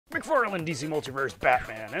McFarlane DC Multiverse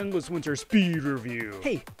Batman Endless Winter Speed Review.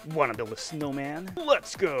 Hey, wanna build a snowman?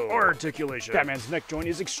 Let's go! Articulation. Batman's neck joint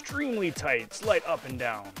is extremely tight, slide up and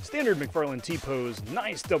down. Standard McFarlane T-pose,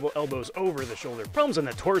 nice double elbows over the shoulder. Problems on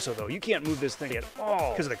the torso though, you can't move this thing at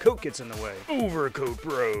all, because the coat gets in the way. Overcoat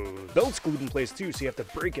bros. Belt's glued in place too, so you have to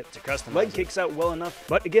break it to customize. Leg kicks out well enough,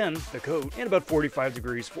 but again, the coat, and about 45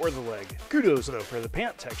 degrees for the leg. Kudos though for the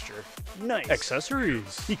pant texture. Nice.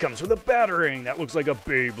 Accessories. He comes with a batarang that looks like a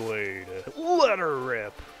Beyblade. Let her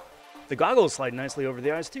rip. The goggles slide nicely over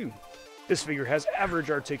the eyes too. This figure has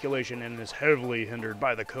average articulation and is heavily hindered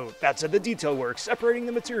by the coat. That said, the detail work separating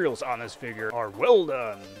the materials on this figure are well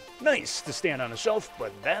done. Nice to stand on a shelf,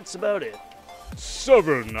 but that's about it.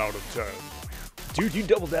 7 out of 10. Dude, you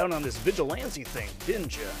doubled down on this vigilante thing,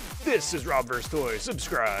 didn't you? This is Robverse Toys.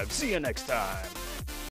 Subscribe. See you next time.